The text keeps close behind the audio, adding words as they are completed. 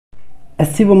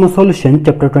SC Verma solution,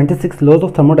 chapter 26, laws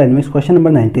of thermodynamics, question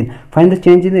number 19. Find the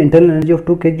change in the internal energy of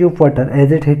 2 kg of water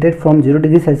as it heated from 0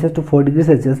 degree Celsius to 4 degree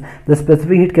Celsius. The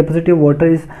specific heat capacity of water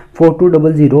is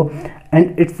 4200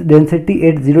 and its density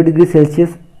at 0 degree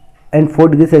Celsius and 4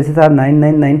 degree Celsius are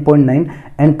 999.9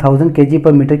 and 1000 kg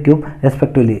per meter cube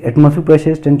respectively. Atmospheric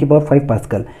pressure is 10 की power 5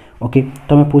 pascal. Okay,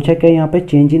 तो हमें पूछा क्या यहाँ पे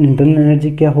change in internal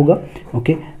energy क्या होगा.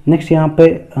 Okay, next यहाँ पे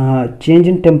चेंज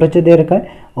इन टेम्परेचर दे रखा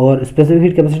है और स्पेसिफिक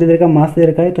हीट कैपेसिटी दे रखा है, मास दे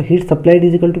रखा है. तो heat supplied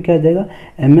is equal to क्या आ जाएगा,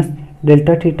 ms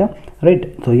डेल्टा थीटा, राइट.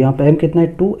 तो यहाँ पे m कितना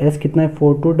है 2, s कितना है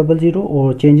 4200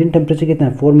 और चेंज इन टेम्परेचर कितना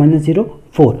है 4 - 0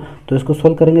 4. तो इसको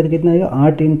सोल्व करेंगे तो कितना आएगा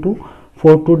 8 ×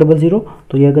 4200.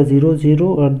 तो ये आएगा 0 0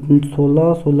 और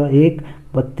 16 16 1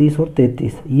 32 और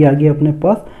 33. ये आ गया अपने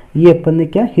पास. ये अपन ने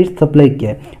क्या हीट सप्लाई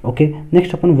किया है. ओके,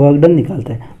 नेक्स्ट अपन वर्क डन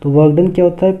निकालते हैं. तो वर्क डन क्या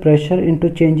होता है, pressure into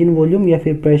change in volume या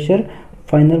फिर pressure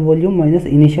final volume minus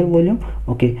initial volume.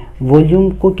 Okay, volume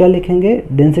को क्या लिखेंगे,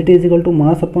 density is equal to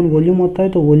mass upon volume होता है.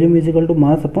 तो volume is equal to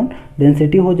mass upon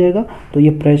density हो जाएगा. तो ये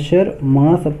प्रेशर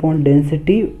मास अपॉन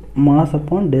डेंसिटी,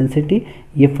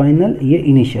 ये फाइनल ये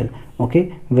इनिशियल. ओके,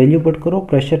 वैल्यू पुट करो.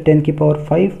 प्रेशर 10 की पावर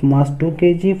 5, मास 2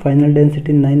 kg, फाइनल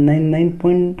डेंसिटी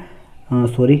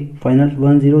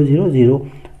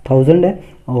 1000 है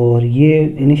और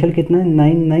ये इनिशियल कितना है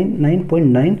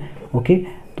 999.9. ओके,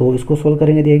 तो इसको सोल्व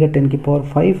करेंगे दिएगा 10 की पावर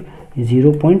 5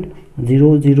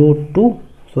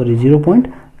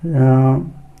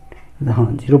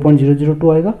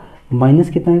 0.002 आएगा. माइनस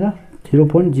कितना आएगा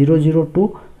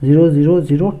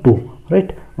 0.002002,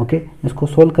 राइट. ओके, इसको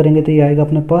सोल्व करेंगे तो ये आएगा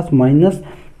अपने पास माइनस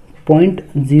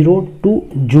 0.02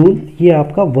 जूल. ये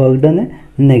आपका वर्क डन है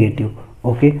नेगेटिव.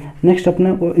 ओके, नेक्स्ट अपने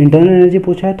इंटरनल एनर्जी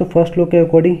पूछा है. तो फर्स्ट लॉ के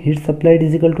according heat supplied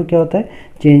is equal to क्या होता है,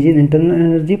 change in internal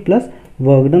energy plus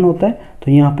work done होता है.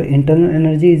 तो यहाँ पे internal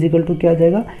energy is equal to क्या आ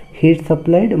जाएगा, heat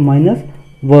supplied minus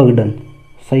work done.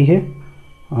 सही है,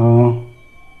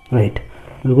 राइट,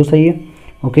 बिल्कुल सही है.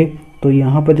 ओके, तो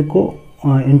यहाँ पर देखो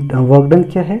वर्क डन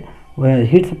क्या है,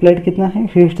 हीट सप्लाइड कितना है,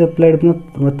 हीट सप्लाइड अपना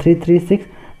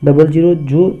 33600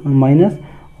 जूल माइनस,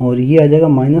 और ये आ जाएगा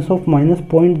माइनस ऑफ माइनस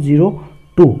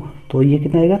 0.02. तो ये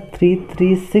कितना आएगा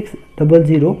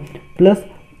 33600 प्लस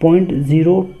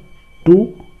 0.02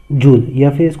 जूल, या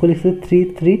फिर इसको लिख सकते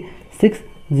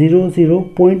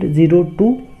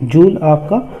 33600.02 जूल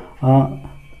आपका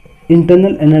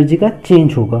इंटरनल एनर्जी का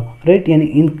चेंज होगा, राइट, यानी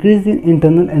इंक्रीज इन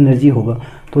इंटरनल एनर्जी होगा.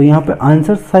 तो यहाँ पे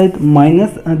आंसर शायद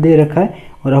माइनस दे रखा है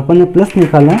और अपन ने प्लस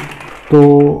निकाला है.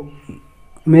 तो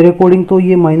मेरे अकॉर्डिंग तो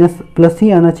ये माइनस प्लस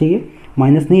ही आना चाहिए,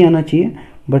 माइनस नहीं आना चाहिए.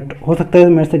 बट हो सकता है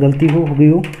मेरे से गलती हो गई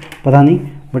हो, पता नहीं.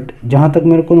 बट जहाँ तक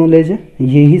मेरे को नॉलेज है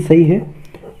ये ही सही है,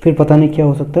 फिर पता नहीं क्या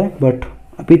हो सकता है. बट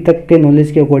अभी तक के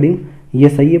नॉलेज के अकॉर्डिंग ये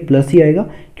सही है, प्लस ही आएगा.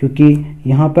 क्योंकि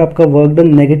यहाँ पे आपका वर्क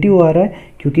डन नेगेटिव आ रहा है,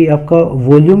 क्योंकि आपका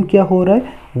वॉल्यूम क्या हो रहा है,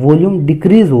 वॉल्यूम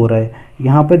डिक्रीज हो रहा है.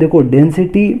 यहाँ पे देखो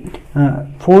डेंसिटी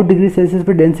 4 डिग्री सेल्सियस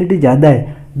पे डेंसिटी ज़्यादा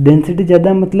है, डेंसिटी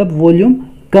ज़्यादा मतलब वॉल्यूम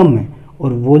कम है.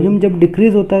 और वॉल्यूम जब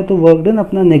डिक्रीज होता है तो वर्क डन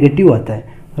अपना नेगेटिव आता है,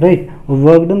 राइट. और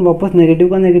वर्क डन वापस नेगेटिव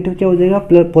का नेगेटिव क्या हो जाएगा,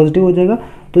 प्लस पॉजिटिव हो जाएगा.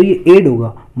 तो ये ऐड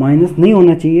होगा, माइनस नहीं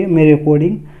होना चाहिए मेरे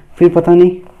अकॉर्डिंग. फिर पता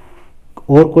नहीं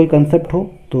और कोई कंसेप्ट हो.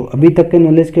 तो अभी तक के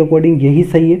नॉलेज के अकॉर्डिंग यही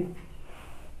सही है.